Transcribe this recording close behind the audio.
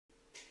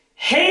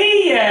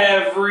Hey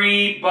everybody!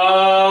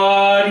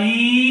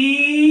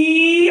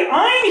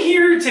 I'm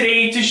here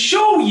today to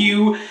show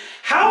you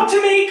how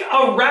to make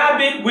a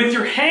rabbit with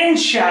your hand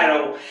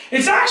shadow.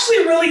 It's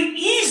actually a really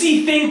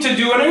easy thing to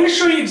do, and I'm going to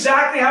show you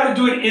exactly how to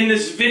do it in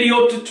this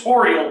video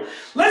tutorial.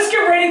 Let's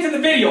get right into the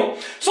video.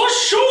 So I'll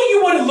show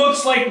you what it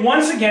looks like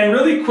once again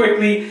really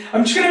quickly.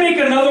 I'm just going to make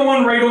another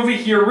one right over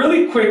here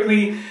really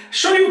quickly.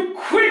 Show you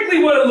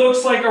quickly what it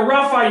looks like, a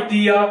rough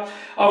idea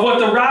of what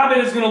the rabbit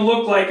is going to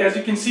look like, as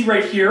you can see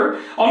right here.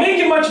 I'll make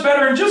it much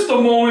better in just a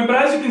moment, but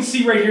as you can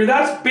see right here,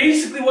 that's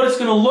basically what it's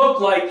going to look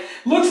like.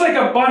 It looks like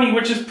a bunny,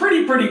 which is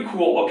pretty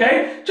cool,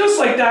 okay? Just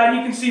like that, and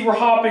you can see we're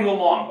hopping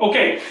along.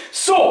 Okay,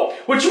 so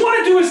what you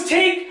want to do is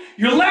take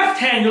your left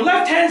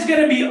hand's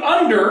going to be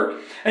under,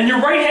 and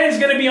your right hand's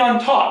going to be on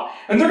top.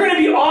 And they're going to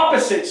be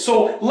opposite.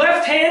 So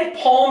left hand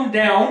palm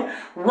down,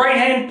 right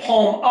hand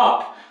palm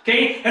up.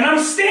 Okay, and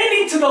I'm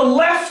standing to the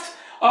left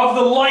of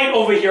the light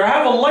over here. I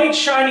have a light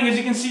shining, as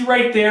you can see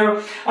right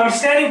there. I'm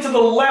standing to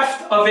the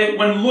left of it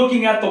when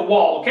looking at the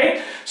wall,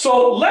 okay?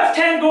 So left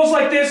hand goes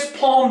like this,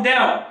 palm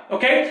down,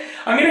 okay?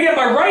 I'm going to get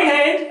my right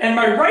hand, and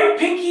my right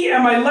pinky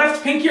and my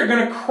left pinky are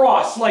going to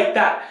cross like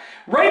that.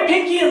 Right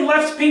pinky and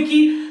left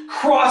pinky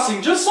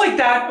crossing, just like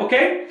that,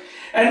 okay?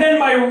 And then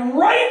my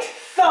right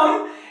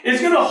thumb is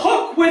going to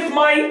hook with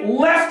my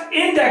left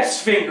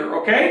index finger,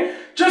 okay?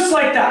 Just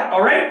like that,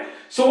 all right?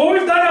 So what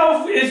we've done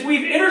now is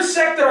we've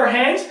intersected our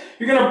hands.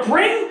 You're going to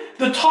bring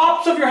the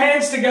tops of your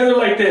hands together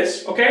like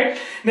this, okay?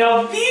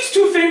 Now these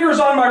two fingers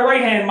on my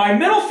right hand, my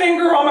middle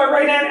finger on my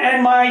right hand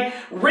and my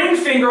ring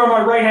finger on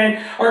my right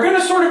hand are going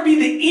to sort of be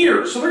the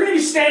ears. So they're going to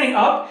be standing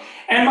up,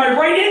 and my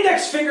right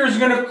index finger is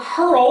going to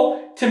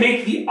curl to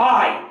make the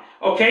eye,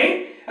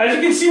 okay? As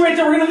you can see right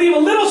there, we're going to leave a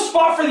little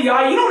spot for the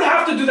eye. You don't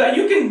have to do that.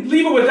 You can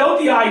leave it without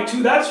the eye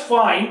too, that's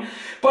fine.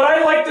 But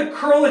I like to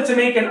curl it to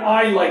make an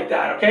eye like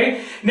that,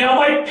 okay? Now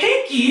my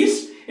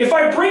pinkies, if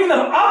I bring them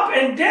up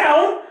and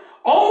down,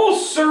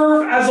 almost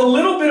serve as a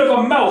little bit of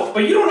a mouth,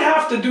 but you don't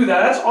have to do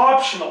that, that's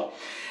optional.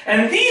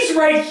 And these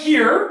right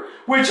here,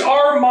 which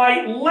are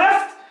my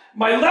left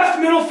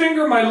middle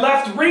finger, my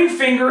left ring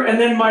finger, and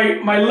then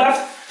my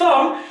left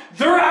thumb,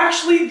 they're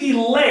actually the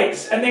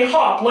legs, and they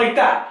hop like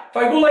that. If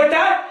I go like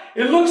that,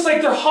 it looks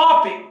like they're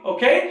hopping,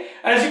 okay?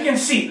 As you can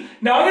see.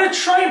 Now I'm going to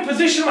try and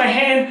position my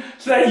hand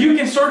so that you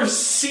can sort of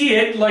see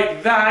it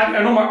like that.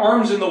 I know my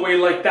arm's in the way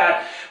like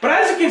that. But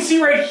as you can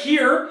see right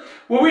here,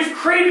 what we've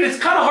created, it's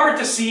kind of hard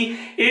to see,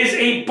 is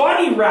a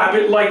bunny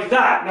rabbit like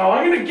that. Now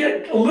I'm going to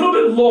get a little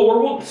bit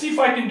lower. We'll see if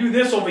I can do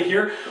this over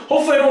here.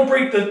 Hopefully I don't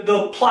break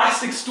the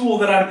plastic stool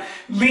that I'm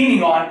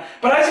leaning on.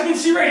 But as you can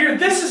see right here,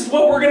 this is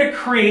what we're going to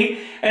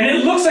create. And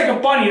it looks like a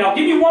bunny. Now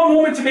give me one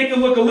moment to make it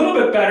look a little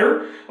bit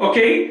better,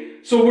 okay?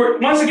 So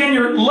once again,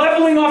 you're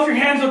leveling off your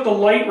hands with the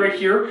light right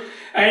here,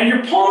 and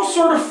your palms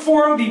sort of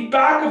form the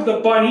back of the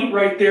bunny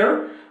right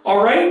there,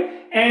 all right?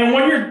 And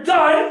when you're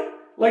done,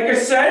 like I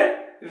said,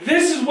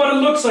 this is what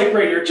it looks like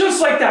right here, just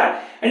like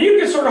that. And you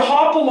can sort of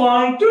hop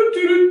along,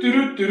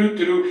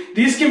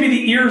 These can be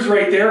the ears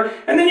right there,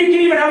 and then you can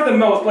even have the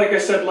mouth, like I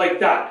said, like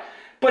that.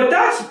 But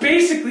that's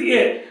basically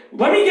it.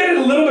 Let me get it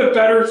a little bit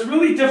better. It's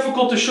really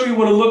difficult to show you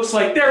what it looks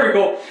like. There we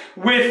go.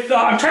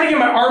 I'm trying to get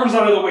my arms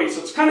out of the way, so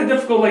it's kind of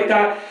difficult like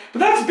that. But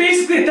that's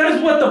basically it. That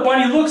is what the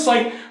bunny looks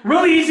like.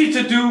 Really easy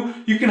to do.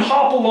 You can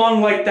hop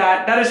along like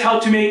that. That is how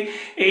to make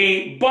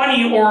a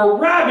bunny or a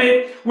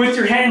rabbit with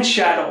your hand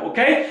shadow,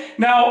 okay?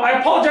 Now, I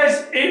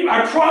apologize.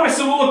 I promise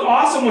it will look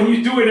awesome when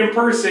you do it in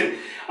person.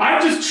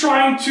 I'm just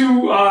trying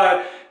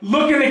to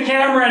look in the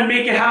camera and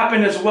make it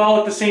happen as well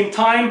at the same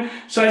time.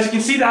 So as you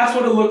can see, that's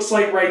what it looks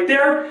like right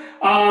there.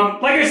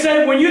 Like I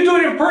said, when you do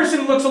it in person,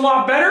 it looks a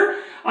lot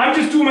better. I'm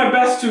just doing my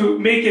best to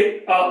make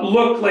it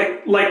look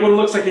like what it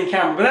looks like in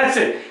camera. But that's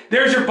it.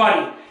 There's your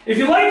bunny. If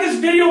you like this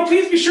video,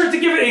 please be sure to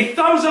give it a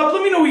thumbs up.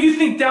 Let me know what you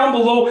think down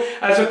below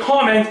as a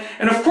comment.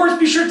 And of course,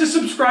 be sure to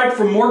subscribe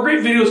for more great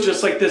videos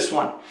just like this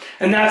one.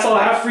 And that's all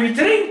I have for you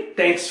today.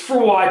 Thanks for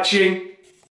watching.